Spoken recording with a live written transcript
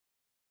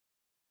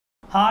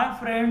Hi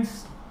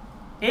friends,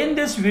 in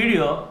this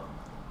video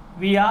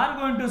we are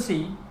going to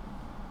see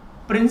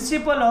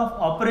principle of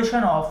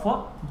operation of a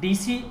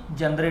DC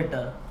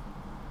generator.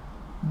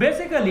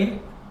 Basically,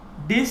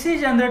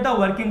 DC generator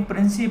working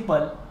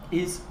principle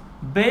is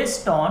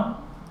based on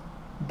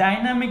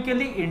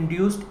dynamically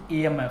induced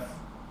EMF.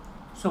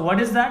 So what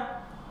is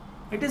that?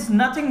 It is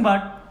nothing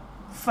but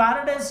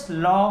Faraday's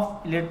law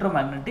of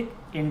electromagnetic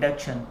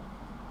induction.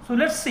 So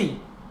let's see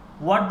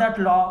what that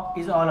law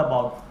is all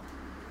about.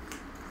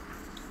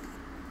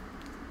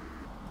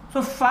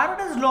 So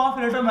Faraday's law of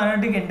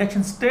electromagnetic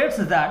induction states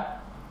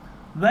that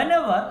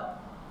whenever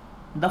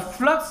the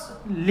flux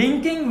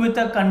linking with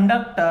a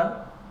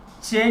conductor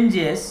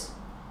changes,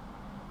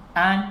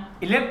 an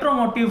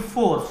electromotive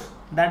force,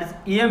 that is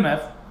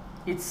EMF,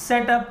 is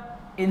set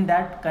up in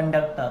that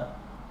conductor.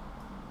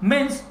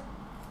 Means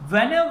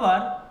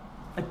whenever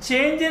a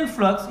change in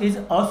flux is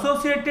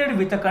associated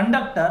with a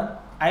conductor,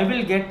 I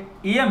will get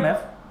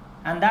EMF,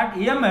 and that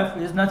EMF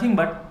is nothing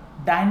but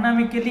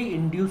dynamically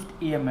induced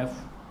EMF.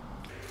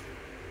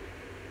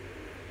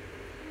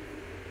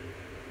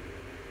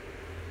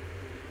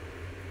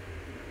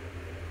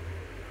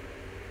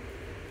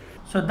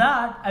 So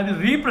that I will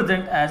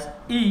represent as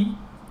E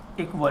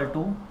equal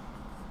to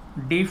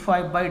d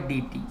phi by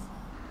dt.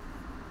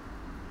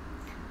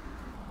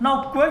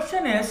 Now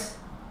question is,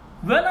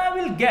 when I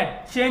will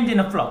get change in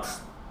a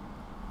flux,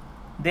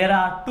 there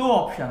are two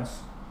options.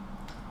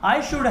 I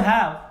should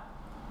have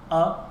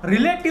a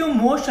relative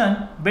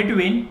motion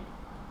between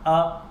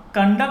a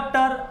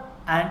conductor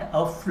and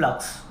a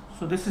flux.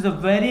 So this is a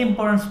very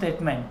important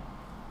statement.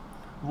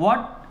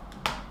 What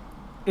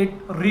it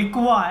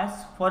requires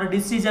for a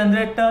DC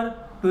generator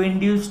to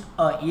induce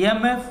a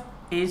EMF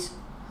is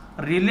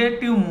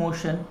relative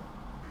motion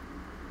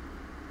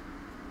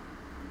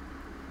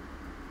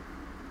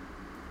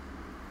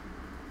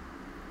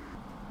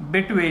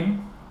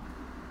between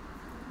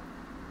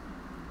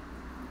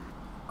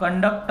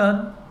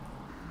conductor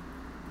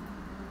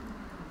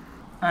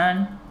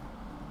and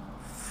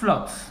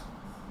flux.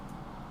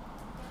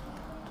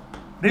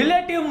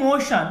 Relative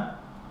motion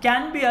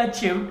can be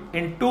achieved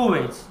in two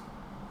ways.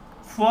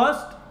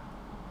 First,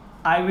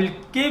 I will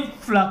keep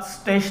flux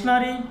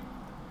stationary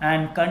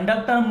and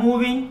conductor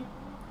moving,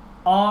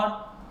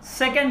 or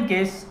second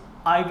case,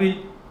 I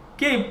will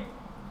keep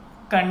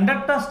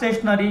conductor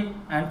stationary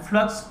and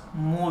flux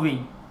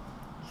moving.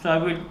 So I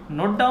will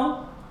note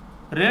down,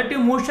 relative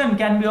motion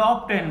can be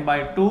obtained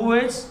by two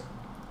ways.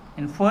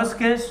 In first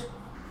case,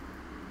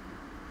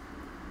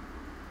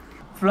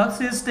 flux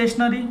is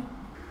stationary,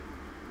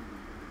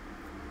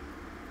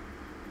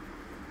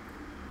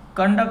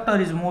 conductor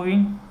is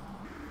moving.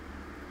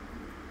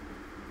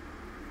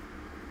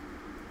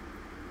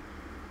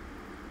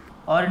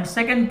 Or in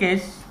second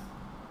case,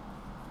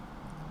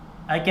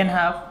 I can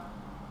have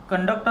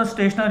conductor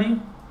stationary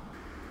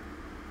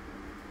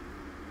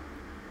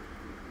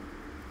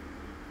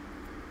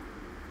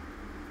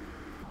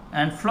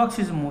and flux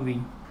is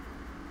moving.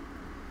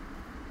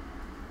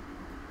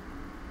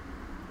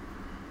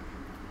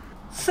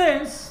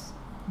 Since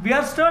we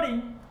are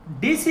studying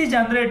DC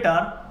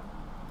generator,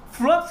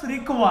 flux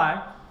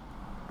required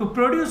to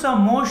produce a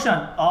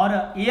motion or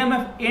a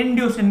EMF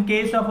induced in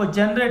case of a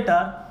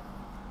generator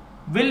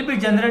will be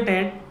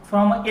generated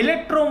from an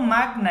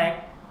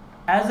electromagnet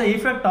as the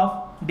effect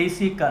of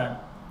DC current.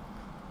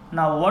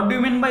 Now what do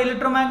you mean by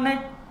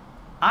electromagnet?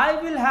 I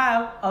will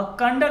have a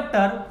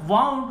conductor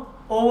wound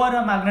over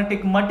a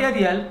magnetic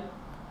material,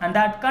 and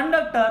that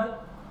conductor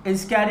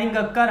is carrying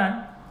a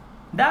current.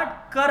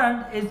 That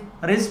current is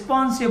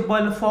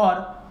responsible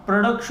for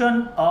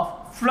production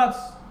of flux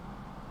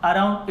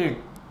around it,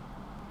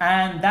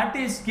 and that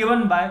is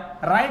given by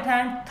right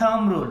hand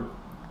thumb rule.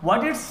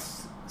 What it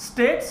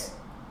states?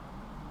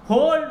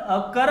 Hold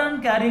a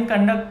current carrying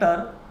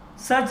conductor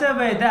such a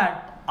way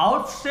that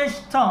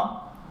outstretched thumb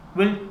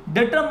will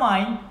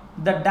determine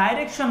the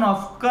direction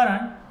of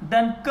current,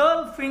 then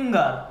curl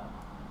finger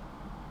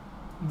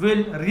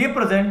will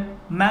represent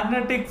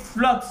magnetic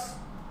flux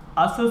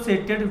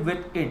associated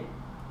with it.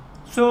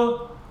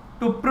 So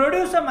to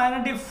produce a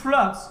magnetic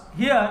flux,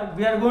 here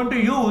we are going to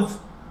use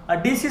a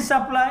DC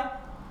supply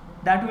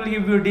that will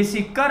give you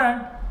DC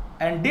current,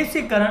 and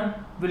DC current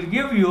will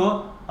give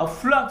you a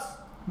flux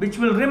which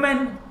will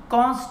remain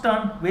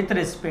constant with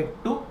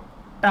respect to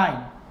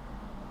time.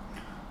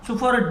 So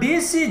for a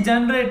DC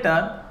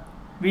generator,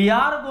 we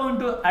are going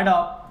to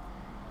adopt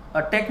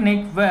a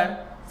technique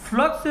where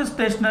flux is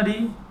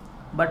stationary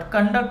but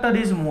conductor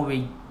is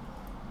moving,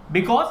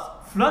 because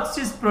flux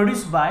is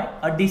produced by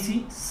a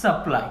DC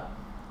supply.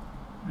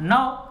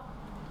 Now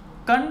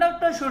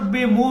conductor should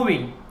be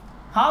moving.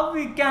 How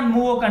we can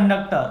move a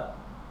conductor?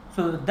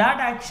 So that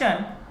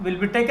action will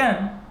be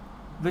taken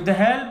with the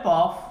help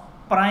of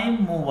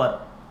prime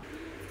mover.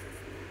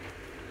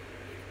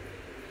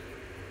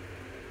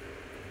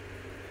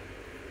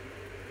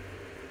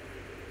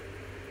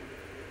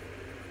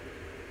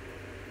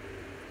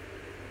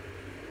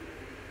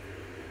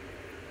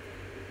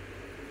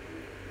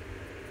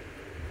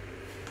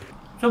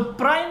 So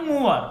prime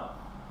mover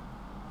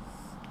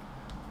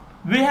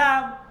we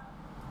have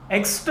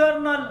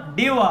external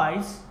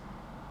device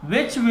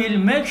which will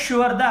make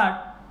sure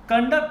that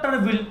conductor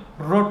will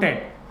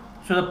rotate.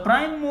 So the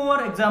prime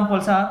mover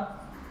examples are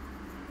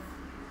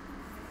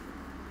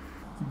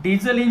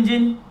diesel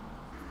engine,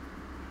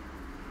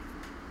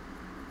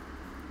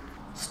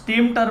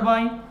 steam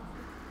turbine,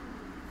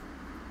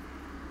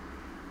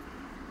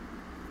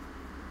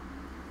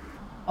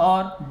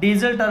 or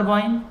diesel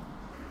turbine,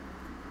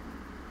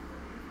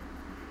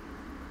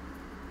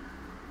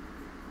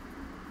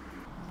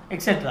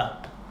 etc.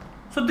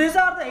 So these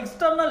are the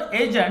external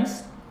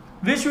agents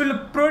which will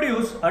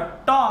produce a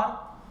torque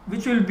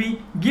which will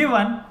be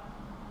given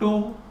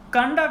to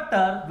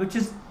conductor which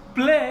is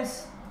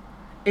placed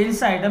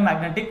inside a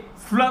magnetic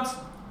flux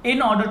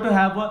in order to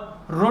have a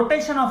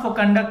rotation of a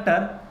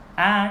conductor,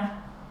 and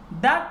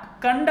that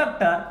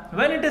conductor,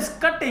 when it is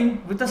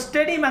cutting with a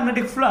steady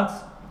magnetic flux,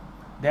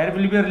 there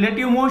will be a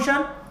relative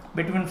motion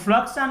between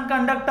flux and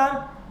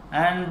conductor,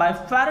 and by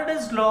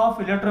Faraday's law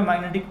of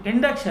electromagnetic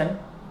induction,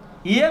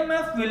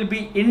 EMF will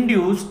be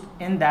induced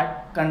in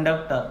that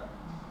conductor.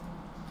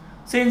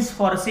 Since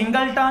for a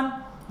single turn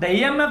the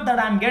EMF that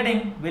I am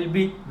getting will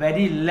be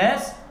very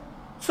less,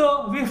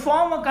 so we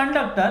form a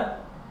conductor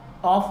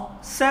of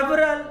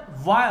several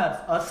wires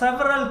or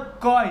several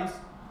coils,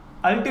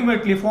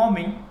 ultimately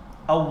forming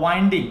a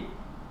winding,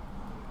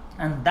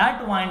 and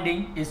that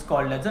winding is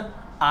called as an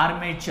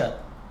armature.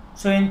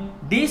 So in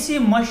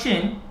DC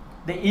machine,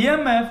 the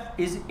EMF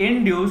is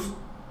induced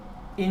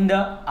in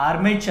the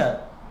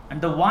armature,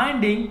 and the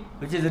winding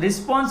which is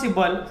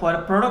responsible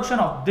for production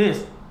of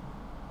this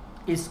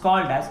is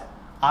called as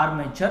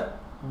armature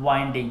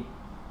winding.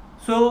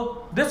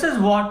 So this is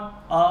what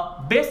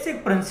a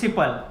basic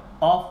principle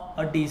of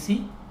a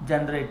DC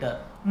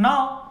generator.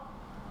 Now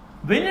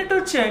we need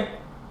to check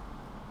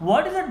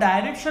what is the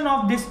direction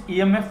of this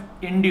EMF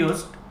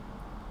induced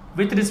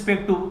with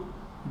respect to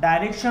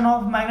direction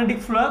of magnetic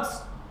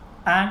flux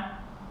and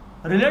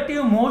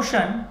relative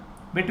motion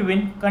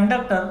between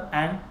conductor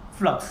and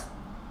flux.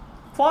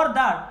 For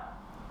that,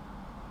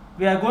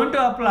 we are going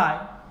to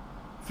apply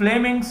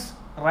Fleming's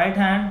right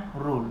hand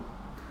rule.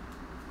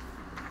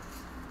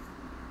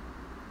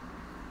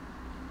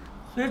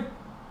 So it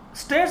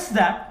states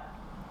that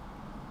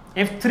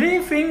if three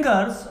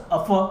fingers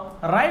of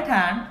a right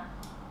hand,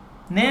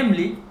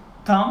 namely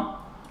thumb,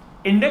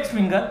 index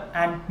finger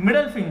and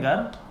middle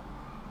finger,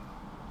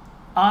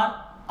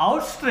 are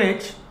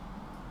outstretched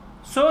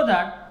so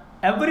that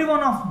every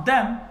one of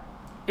them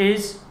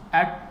is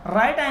at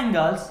right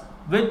angles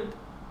with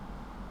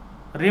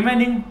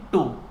remaining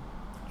two.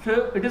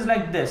 So it is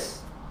like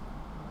this: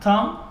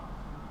 thumb,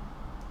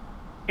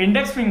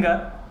 index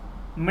finger,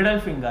 middle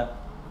finger.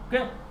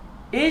 Okay,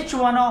 each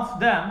one of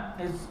them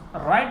is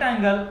right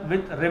angle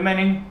with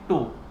remaining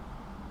two.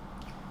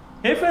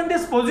 If in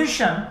this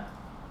position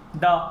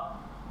the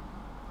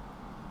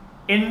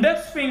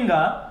index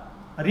finger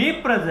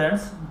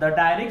represents the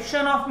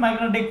direction of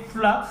magnetic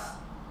flux,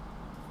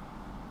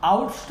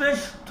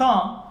 outstretched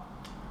thumb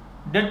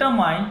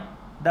determine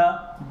the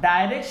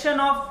direction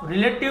of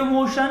relative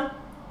motion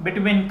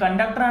between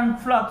conductor and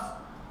flux,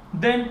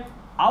 then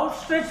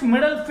outstretched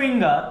middle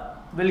finger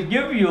will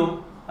give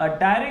you a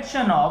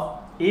direction of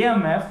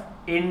EMF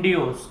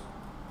induced.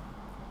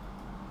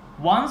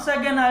 Once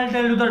again I will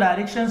tell you the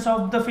directions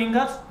of the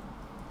fingers.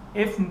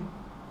 If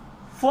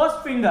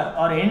first finger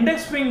or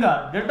index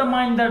finger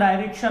determine the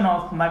direction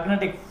of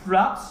magnetic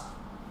flux,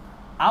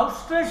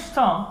 outstretched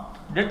thumb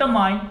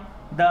determine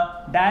the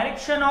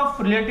direction of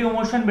relative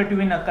motion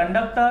between a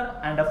conductor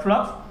and a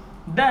flux,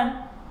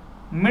 then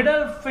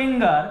middle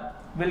finger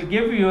will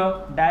give you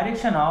a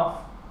direction of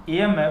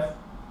EMF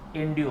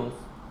induced.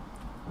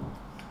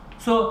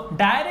 So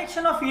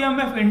direction of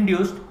EMF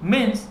induced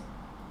means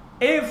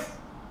if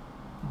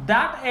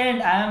that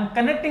end I am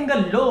connecting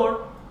the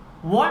load,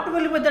 what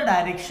will be the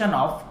direction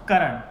of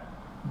current?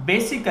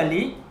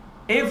 Basically,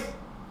 if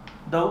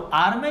the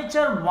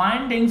armature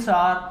windings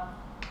are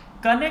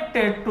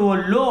connected to a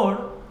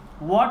load,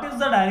 what is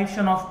the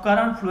direction of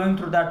current flowing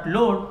through that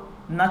load?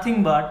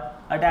 Nothing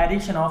but a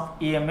direction of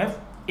EMF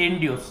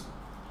induced.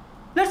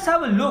 Let's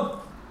have a look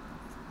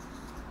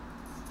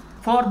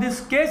for these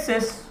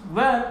cases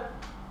where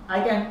I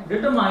can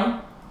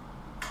determine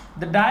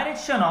the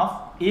direction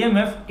of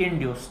EMF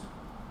induced.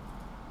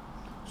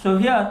 So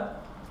here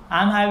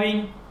I am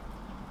having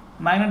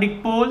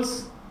magnetic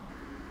poles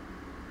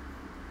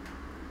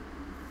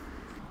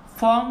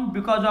formed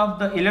because of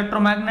the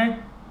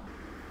electromagnet.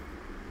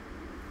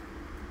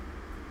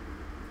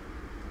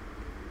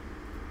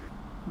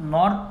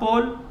 North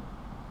pole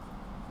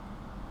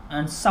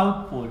and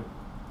south pole.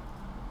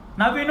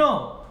 Now we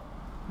know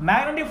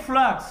magnetic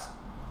flux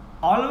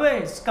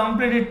always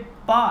complete its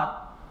path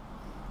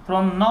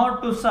from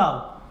north to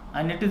south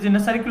and it is in a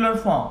circular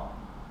form.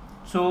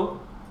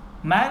 So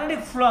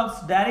magnetic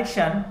flux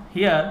direction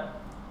here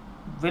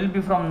will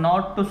be from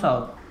north to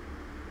south.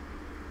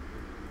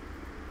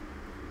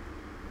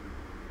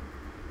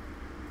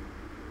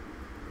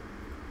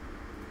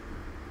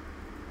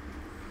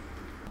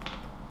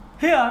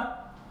 Here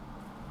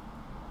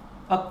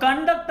a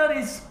conductor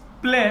is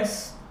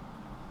place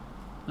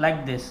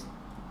like this,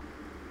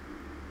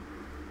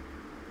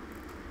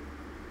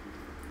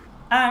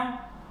 and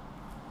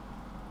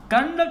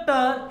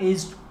conductor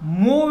is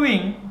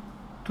moving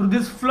through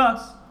this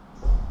flux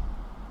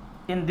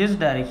in this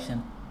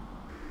direction.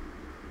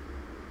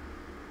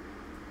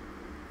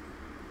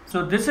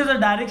 So this is the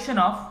direction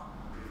of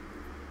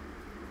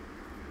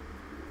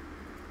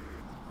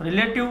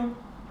relative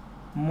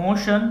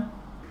motion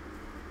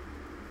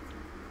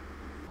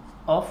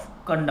of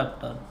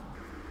conductor.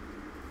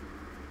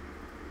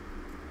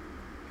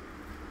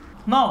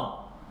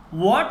 Now,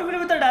 what will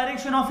be the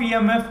direction of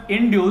EMF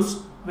induced,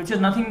 which is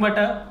nothing but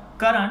a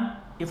current,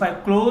 if I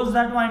close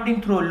that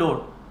winding through a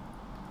load?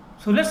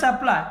 So let's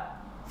apply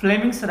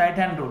Fleming's right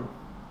hand rule.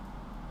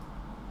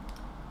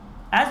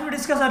 As we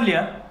discussed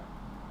earlier,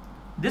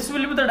 this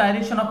will be the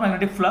direction of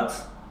magnetic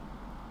flux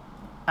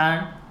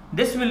and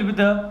this will be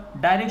the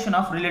direction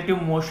of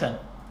relative motion.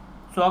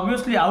 So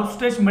obviously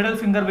outstretched middle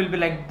finger will be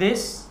like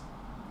this.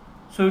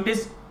 So it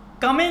is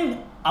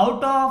coming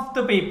out of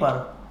the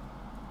paper.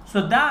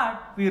 So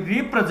that we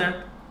represent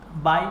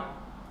by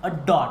a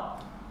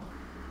dot.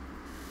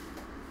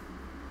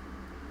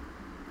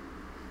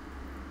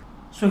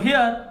 So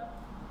here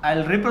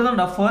I'll represent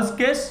the first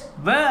case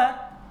where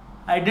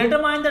I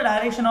determine the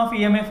direction of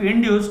EMF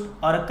induced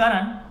or a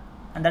current,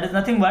 and that is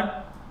nothing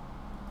but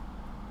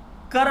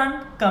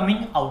current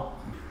coming out.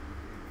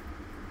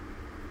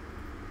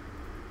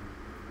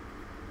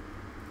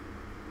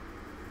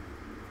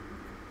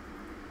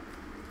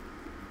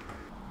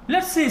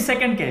 Let's see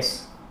second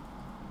case.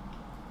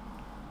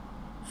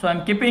 So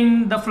I'm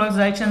keeping the flux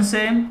direction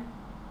same.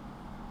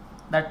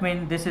 That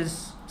means this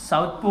is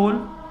south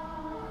pole,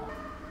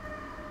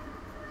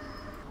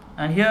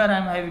 and here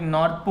I'm having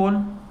north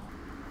pole.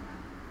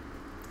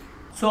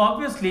 So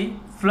obviously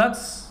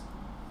flux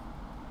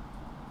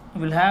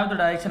will have the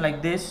direction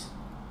like this,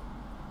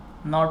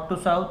 north to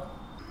south.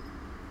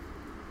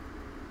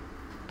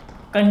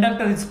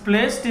 Conductor is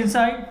placed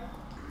inside.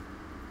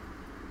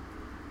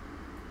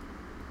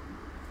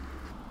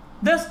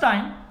 This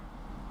time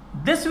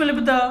this will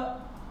be the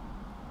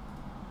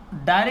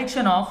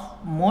direction of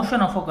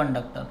motion of a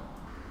conductor.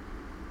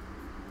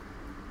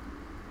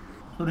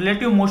 So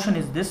relative motion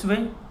is this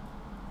way.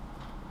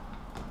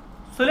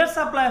 So let's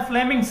apply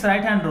Fleming's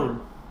right hand rule.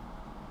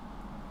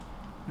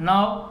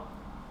 Now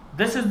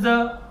this is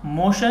the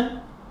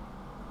motion,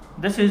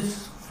 this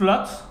is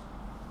flux.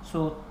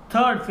 So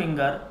third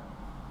finger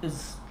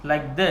is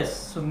like this.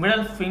 So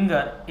middle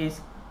finger is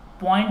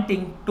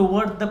pointing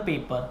toward the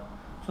paper.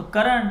 So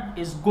current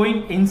is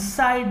going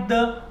inside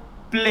the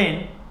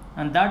plane,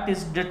 and that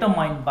is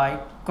determined by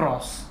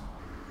cross.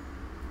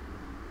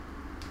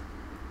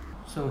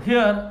 So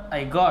here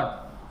I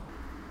got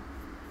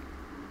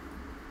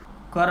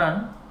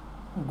current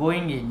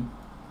going in.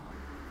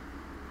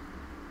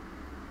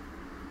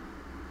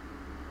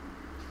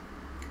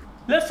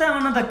 Let's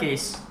have another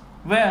case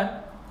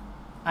where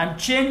I'm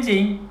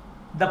changing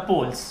the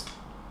poles.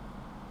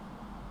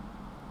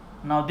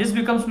 Now this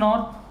becomes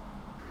north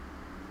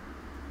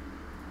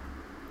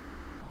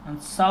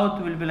and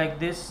south will be like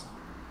this.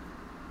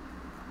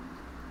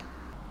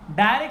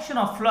 Direction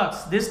of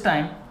flux this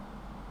time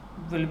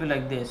will be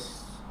like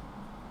this,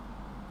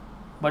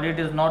 but it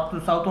is north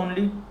to south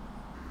only,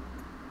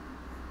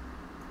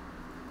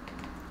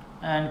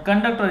 and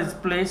conductor is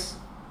placed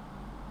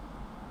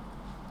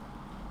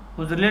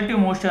whose relative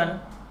motion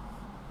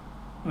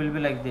will be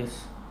like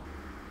this.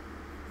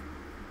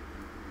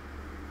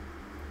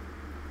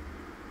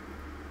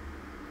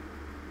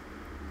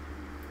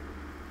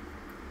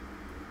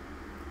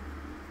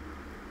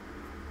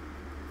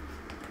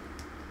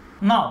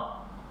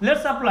 Now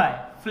let's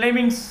apply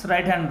Fleming's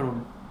right hand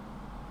rule.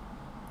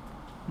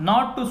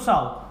 North to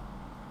south.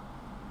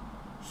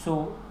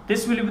 So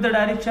this will be the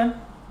direction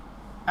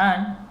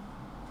and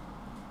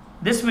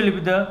this will be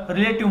the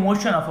relative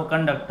motion of a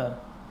conductor.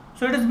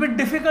 So it is a bit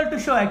difficult to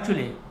show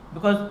actually,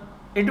 because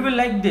it will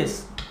like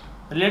this.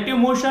 Relative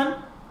motion,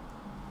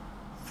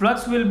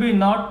 flux will be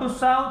north to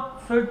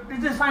south. So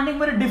it is finding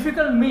very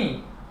difficult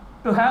me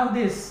to have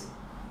this.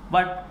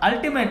 But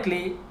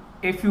ultimately,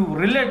 if you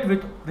relate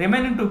with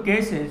remaining two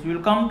cases, you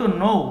will come to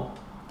know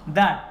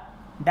that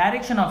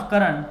direction of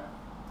current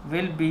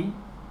will be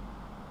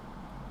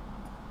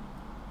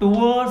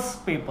towards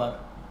paper.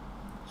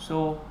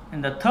 So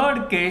in the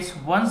third case,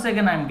 once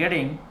again I am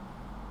getting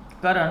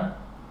current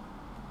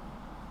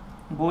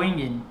going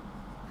in.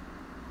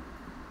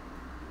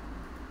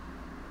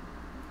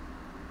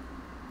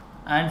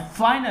 And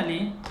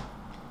finally,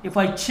 if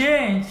I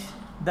change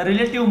the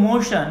relative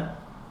motion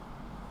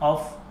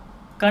of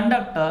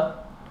conductor,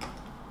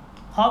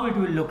 how it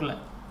will look like.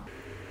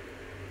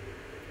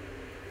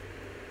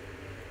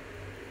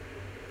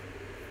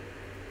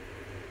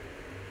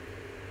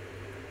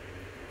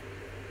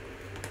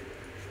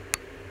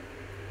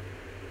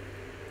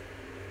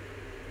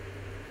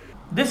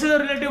 This is the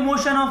relative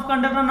motion of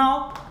conductor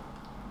now.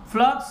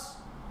 Flux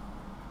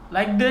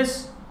like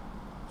this.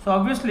 So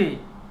obviously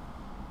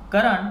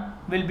current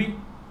will be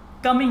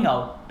coming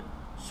out.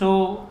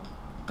 So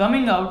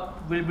coming out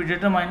will be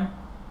determined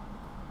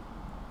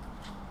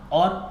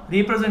or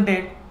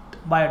represented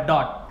by a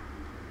dot.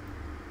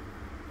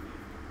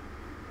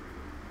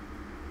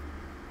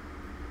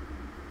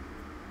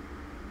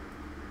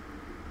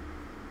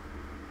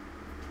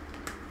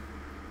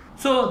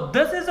 So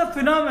this is a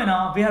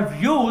phenomena we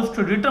have used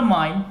to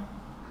determine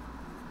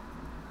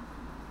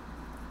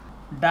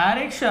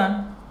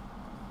direction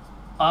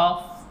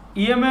of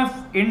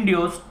EMF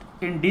induced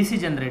in DC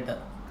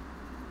generator.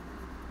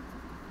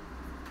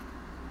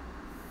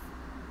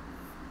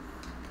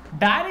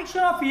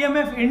 Direction of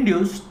EMF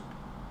induced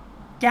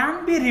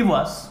can be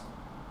reversed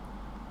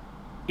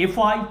if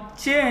I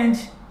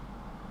change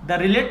the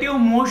relative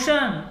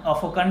motion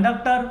of a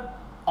conductor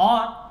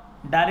or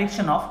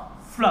direction of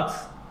flux.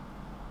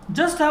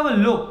 Just have a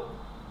look.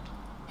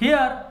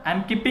 Here I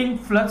am keeping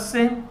flux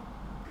same.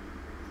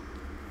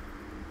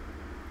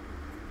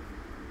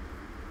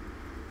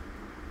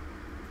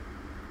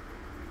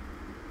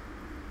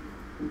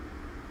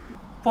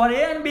 For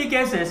A and B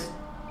cases,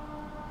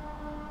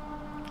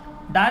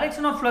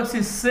 direction of flux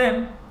is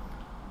same,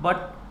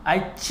 but I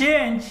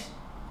change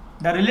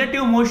the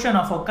relative motion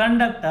of a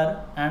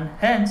conductor and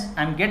hence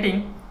I am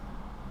getting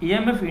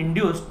EMF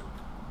induced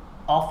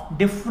of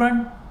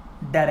different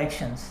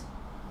directions.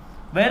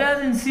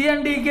 Whereas in C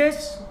and D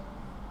case,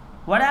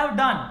 what I have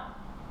done,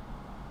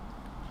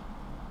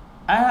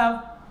 I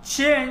have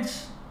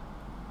changed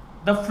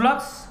the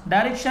flux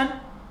direction.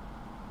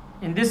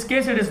 In this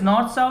case it is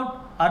north-south,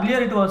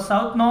 earlier it was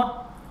south-north,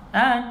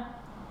 and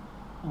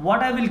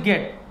what I will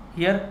get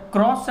here,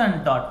 cross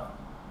and dot.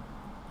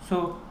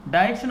 So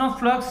direction of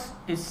flux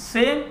is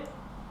same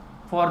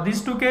for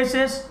these two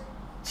cases.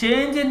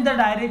 Change in the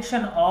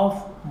direction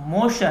of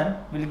motion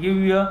will give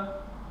you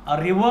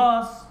a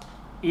reverse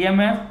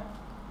EMF,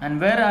 and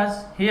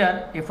whereas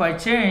here if I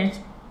change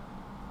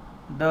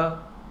the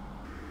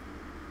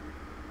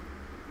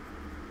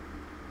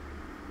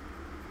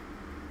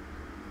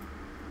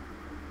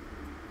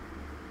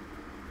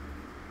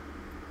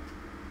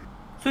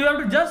so you have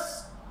to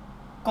just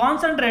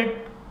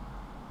concentrate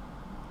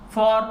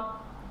for,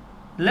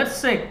 let's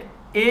say,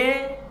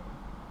 A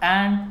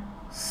and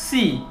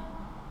C.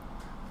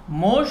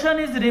 Motion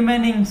is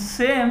remaining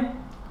same,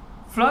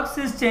 flux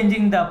is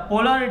changing the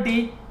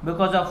polarity.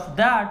 Because of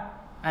that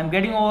I am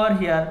getting over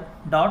here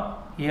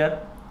dot, here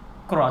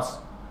cross.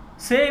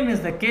 Same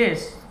is the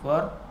case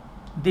for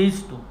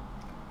these two.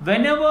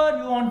 Whenever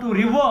you want to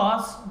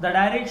reverse the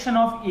direction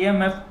of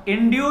EMF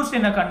induced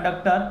in a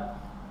conductor,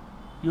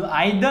 you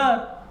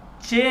either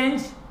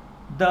change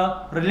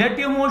the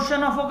relative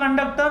motion of a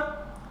conductor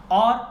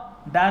or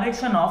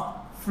direction of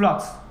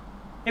flux.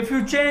 If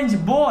you change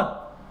both,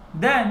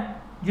 then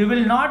you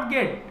will not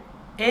get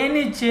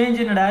any change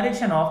in the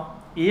direction of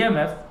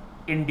EMF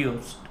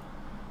induced.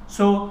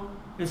 So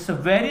it's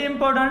very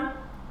important,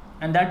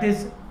 and that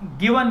is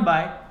given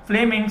by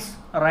Fleming's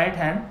right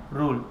hand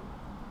rule.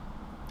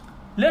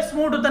 Let's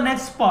move to the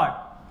next part,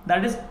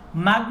 that is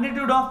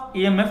magnitude of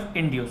EMF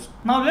induced.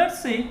 Now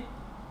let's see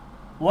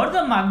what is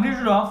the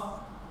magnitude of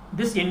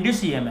this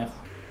induced EMF.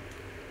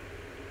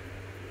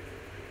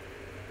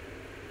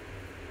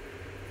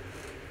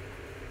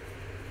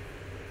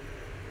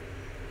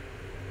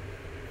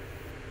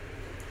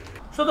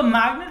 So the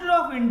magnitude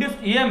of induced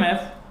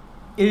EMF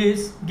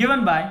is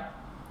given by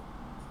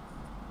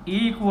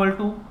E equal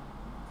to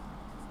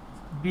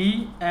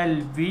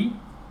BLV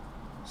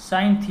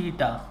sin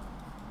theta.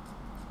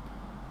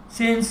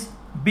 Since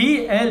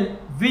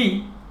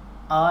BLV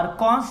are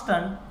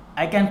constant,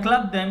 I can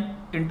club them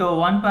into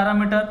one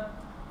parameter,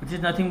 which is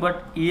nothing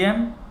but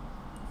EM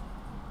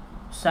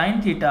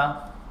sin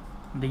theta.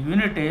 The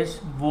unit is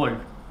volt.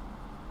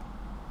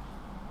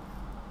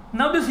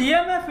 Now this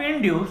EMF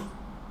induced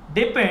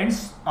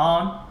depends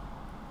on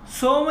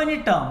so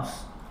many terms.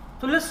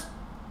 So let's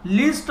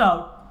list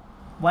out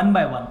one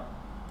by one.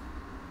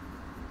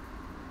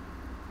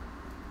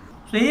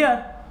 So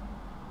here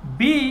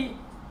B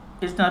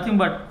is nothing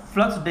but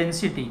flux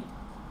density,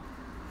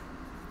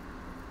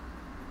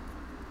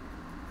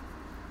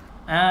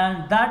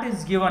 and that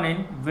is given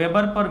in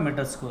Weber per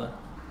meter square.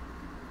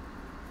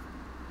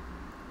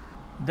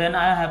 Then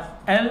I have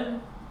L,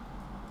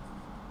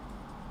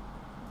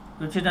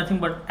 which is nothing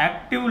but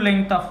active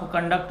length of a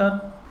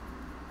conductor.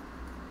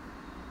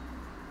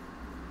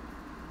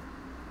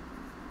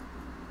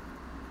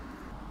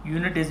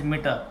 Unit is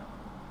meter.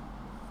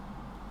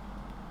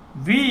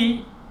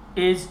 V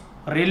is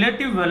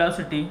relative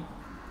velocity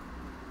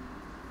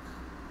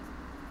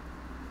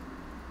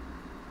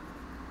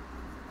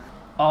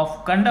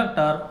of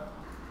conductor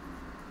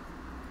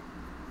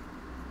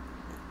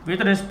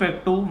with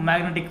respect to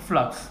magnetic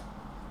flux.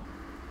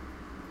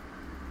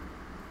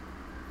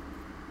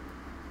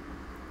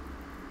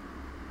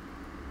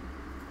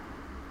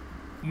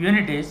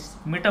 Unit is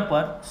meter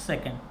per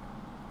second.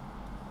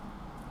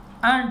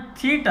 And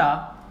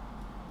theta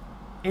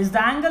is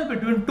the angle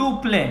between two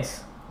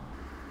planes.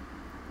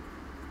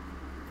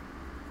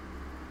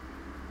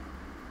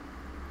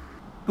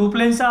 Two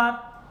planes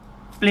are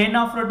plane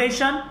of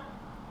rotation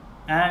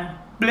and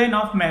plane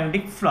of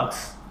magnetic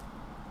flux.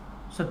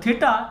 So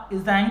theta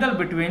is the angle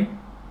between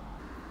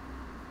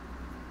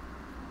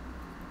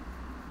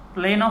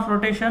plane of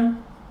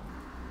rotation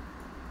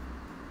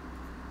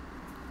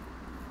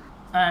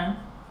and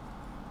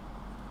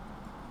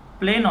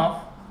plane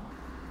of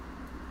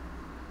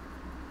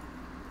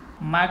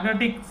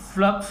magnetic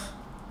flux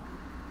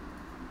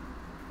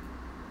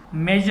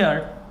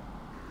measured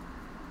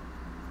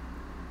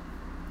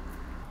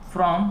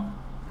from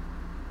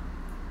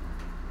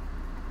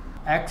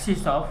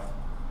axis of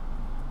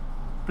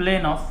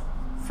plane of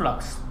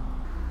flux.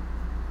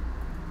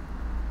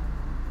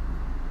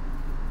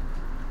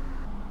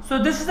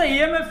 So this is the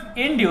EMF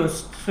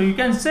induced. So you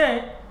can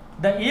say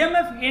the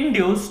EMF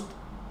induced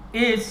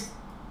is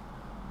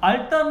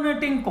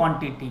alternating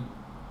quantity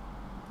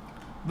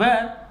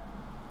where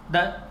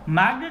the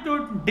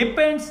magnitude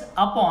depends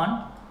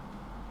upon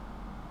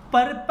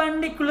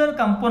perpendicular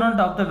component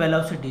of the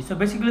velocity. So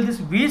basically this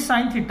v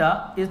sin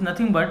theta is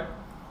nothing but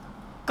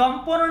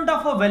component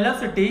of a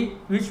velocity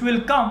which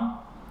will come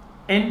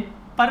in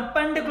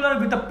perpendicular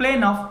with the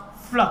plane of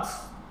flux,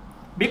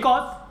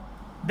 because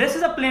this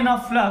is a plane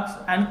of flux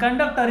and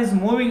conductor is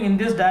moving in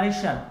this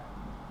direction.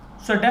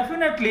 So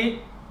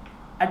definitely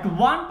at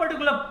one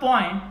particular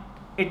point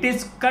it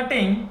is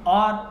cutting,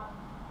 or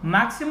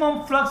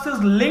maximum flux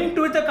is linked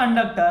with the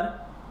conductor.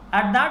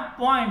 At that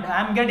point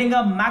I am getting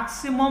a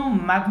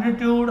maximum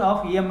magnitude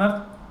of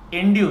EMF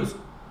induced.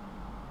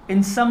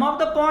 In some of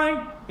the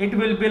point it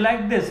will be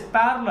like this,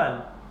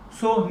 parallel.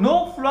 So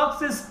no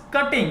flux is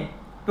cutting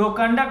to a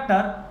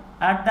conductor.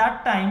 At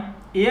that time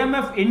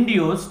EMF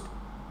induced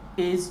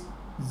is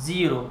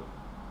 0.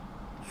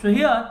 So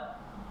here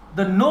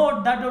the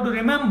note that you have to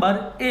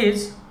remember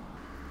is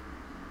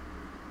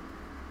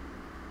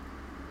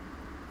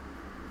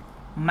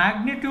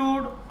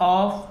magnitude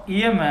of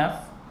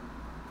EMF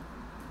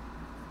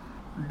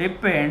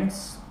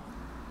depends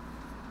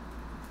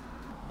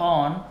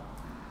on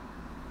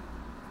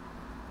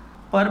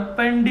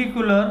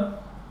perpendicular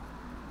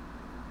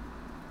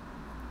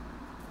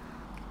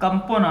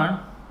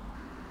component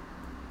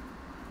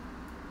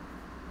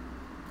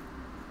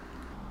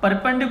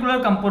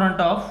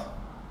of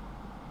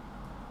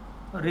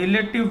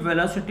relative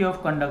velocity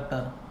of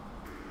conductor.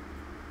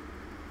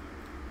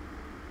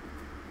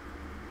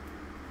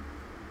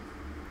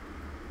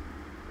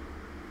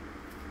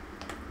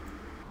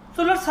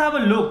 So let's have a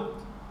look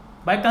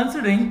by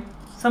considering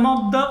some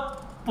of the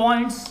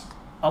points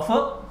of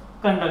a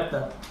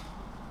conductor.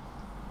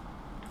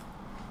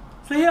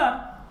 So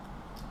here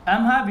I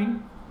am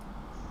having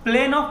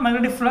plane of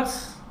magnetic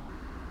flux,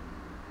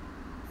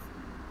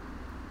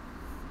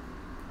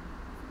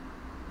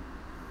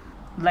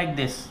 like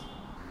this,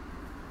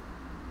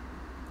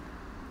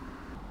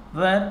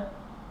 where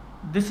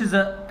this is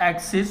the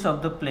axis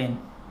of the plane.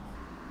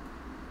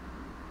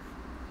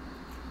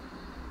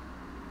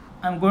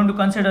 I am going to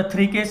consider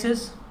 3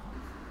 cases.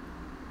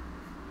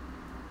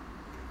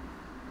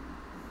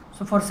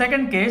 So for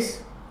second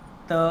case,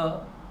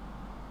 the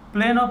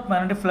plane of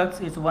magnetic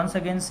flux is once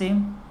again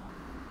same,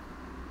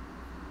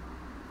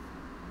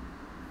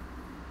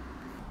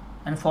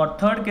 and for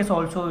third case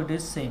also it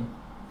is same.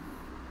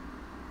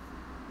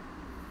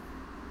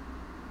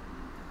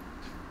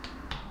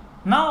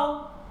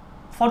 Now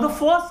for the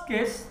first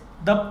case,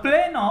 the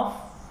plane of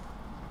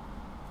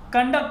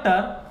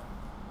conductor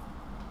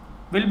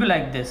will be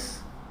like this.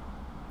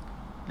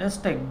 Let's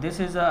take this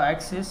is a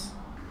axis,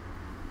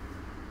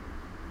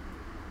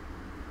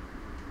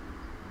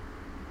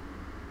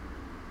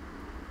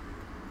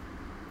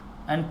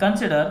 and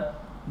consider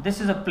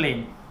this is a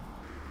plane.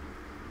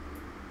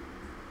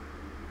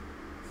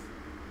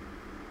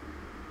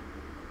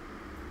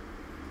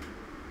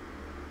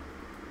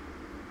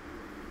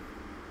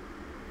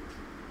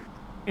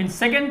 In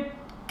second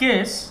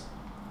case,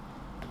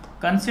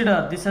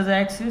 consider this as an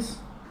axis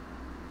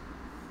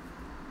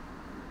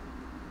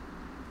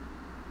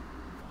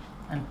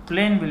and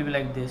plane will be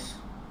like this.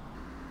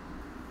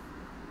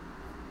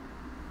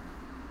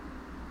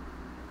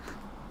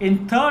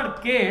 In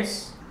third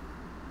case,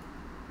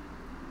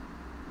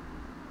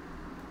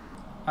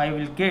 I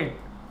will get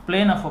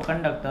plane of a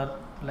conductor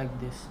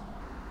like this.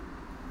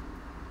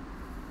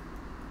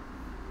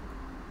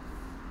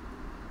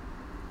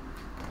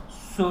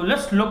 So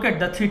let's look at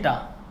the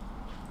theta.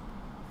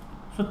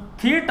 So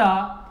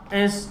theta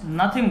is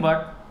nothing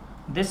but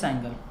this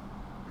angle.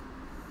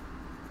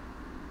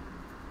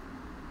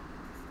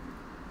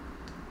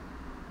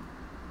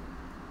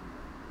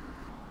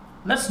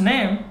 Let's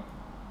name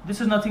this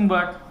is nothing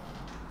but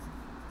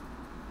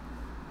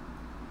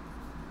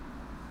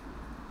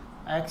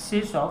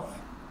axis of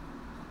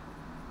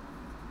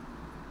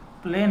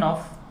plane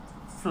of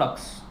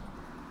flux.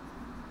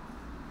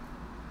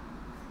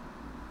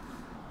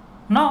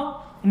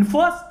 Now in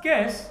first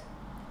case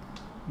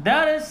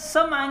there is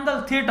some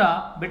angle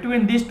theta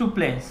between these two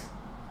planes,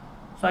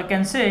 so I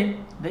can say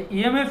the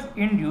EMF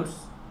induced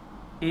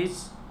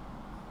is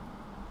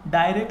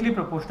directly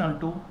proportional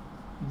to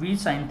V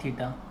sin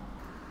theta.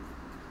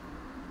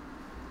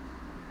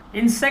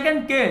 In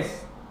second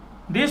case,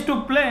 these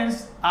two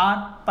planes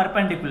are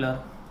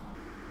perpendicular.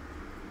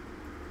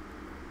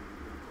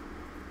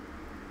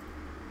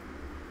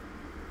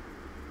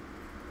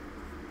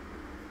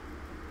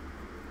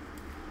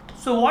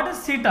 So what is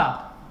theta?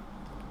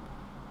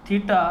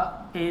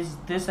 Theta is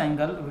this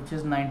angle, which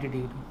is 90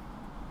 degree.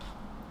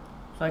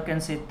 So I can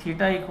say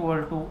theta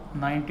equal to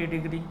 90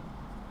 degree.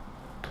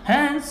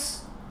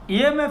 Hence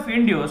EMF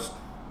induced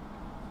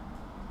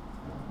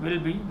will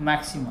be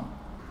maximum.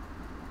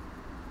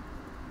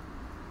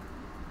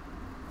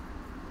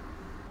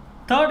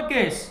 Third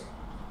case,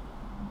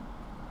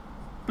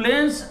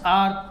 planes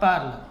are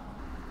parallel.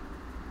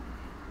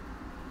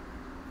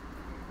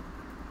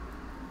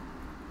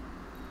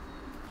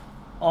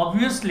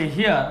 Obviously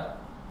here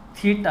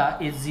theta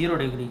is 0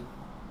 degree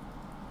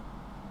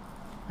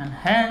and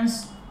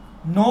hence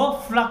no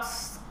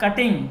flux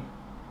cutting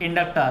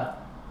inductor,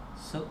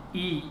 so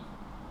E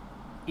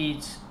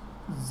is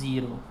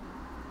 0.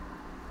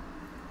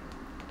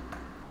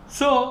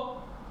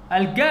 So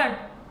I'll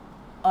get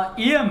a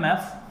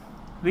EMF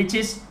which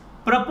is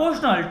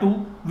proportional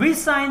to V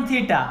sin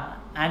theta,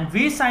 and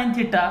V sin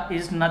theta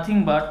is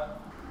nothing but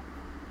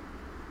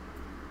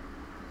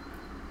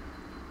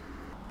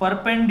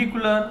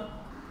perpendicular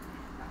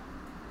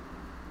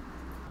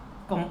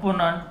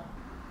component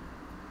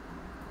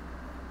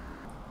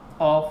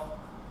of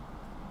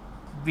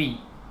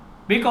V,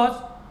 because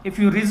if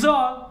you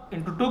resolve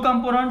into two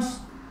components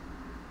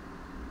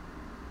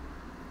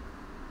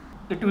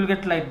it will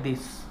get like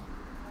this.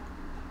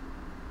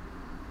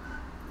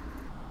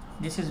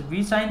 This is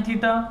V sin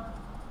theta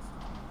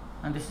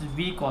and this is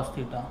V cos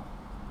theta.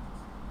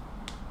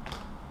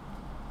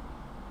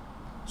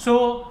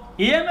 So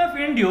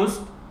EMF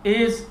induced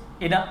is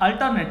in an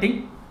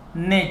alternating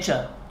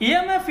nature.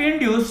 EMF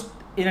induced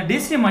in a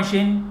DC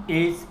machine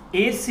is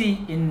AC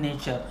in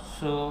nature.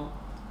 So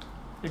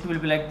it will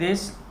be like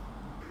this.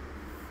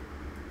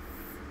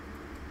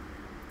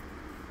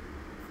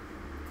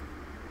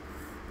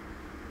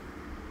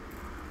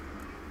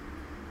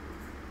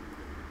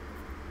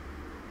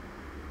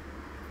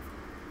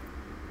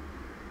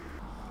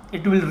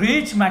 It will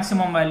reach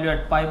maximum value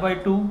at pi by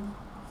 2.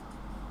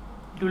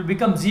 It will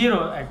become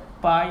 0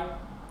 at pi,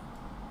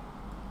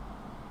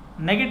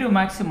 negative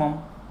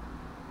maximum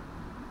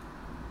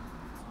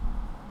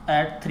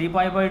at 3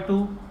 pi by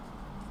 2,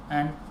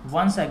 and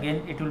once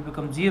again it will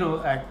become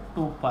 0 at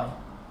 2 pi.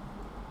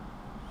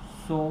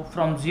 So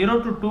from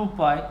 0 to 2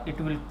 pi it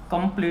will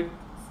complete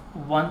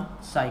one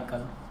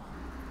cycle.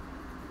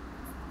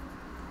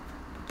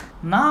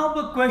 Now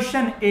the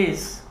question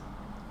is,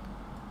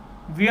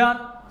 we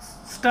are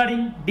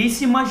studying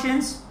DC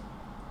machines,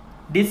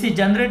 DC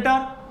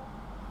generator.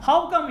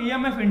 How come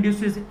EMF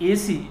induces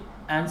AC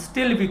and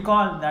still we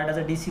call that as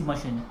a DC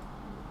machine?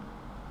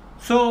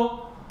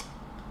 So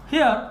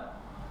here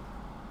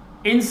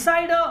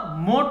inside a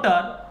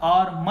motor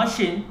or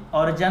machine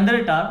or a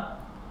generator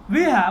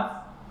we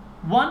have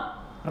one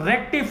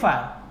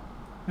rectifier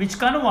which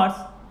converts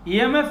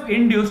EMF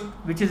induced,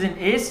 which is in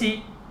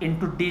AC,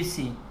 into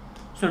DC.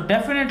 So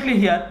definitely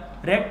here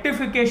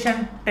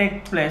rectification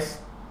takes place,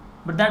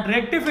 but that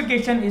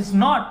rectification is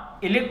not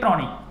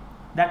electronic.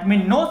 That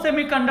means no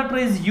semiconductor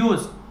is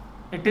used.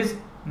 It is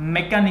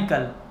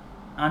mechanical,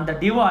 and the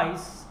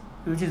device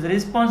which is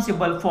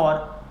responsible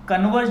for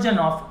conversion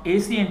of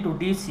AC into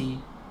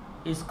DC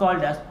is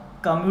called as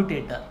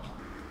commutator.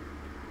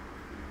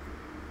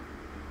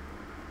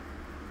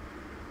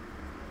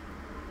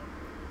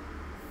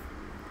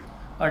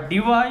 A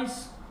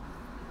device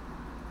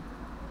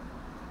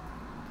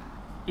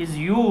is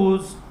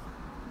used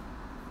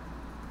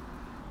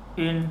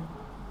in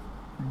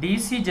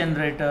DC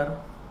generator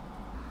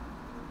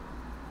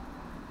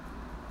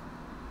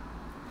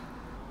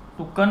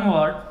to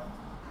convert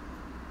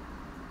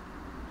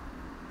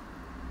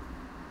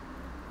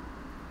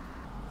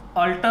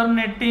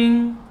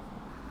alternating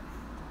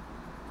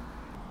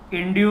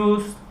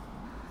induced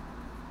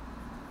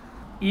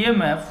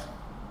EMF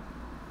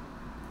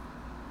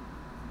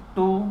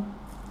to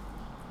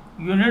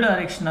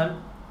unidirectional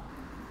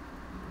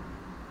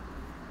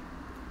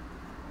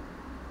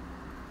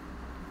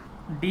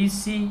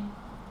DC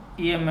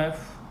EMF,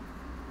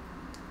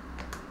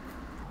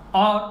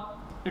 or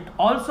it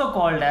also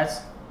called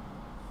as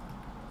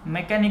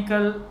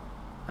mechanical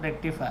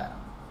rectifier.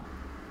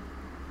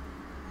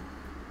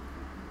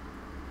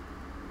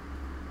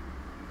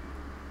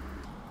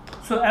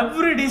 So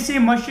every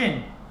DC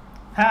machine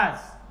has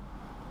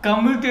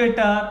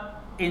commutator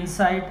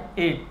inside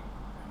it,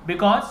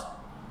 because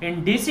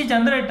in DC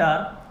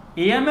generator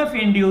EMF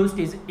induced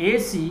is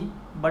AC,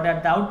 but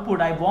at the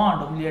output I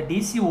want only a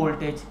DC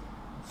voltage.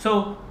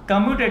 So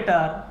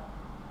commutator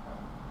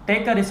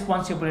take a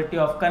responsibility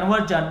of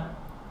conversion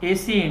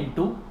AC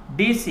into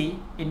DC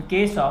in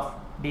case of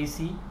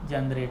DC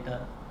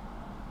generator.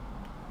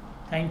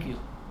 Thank you.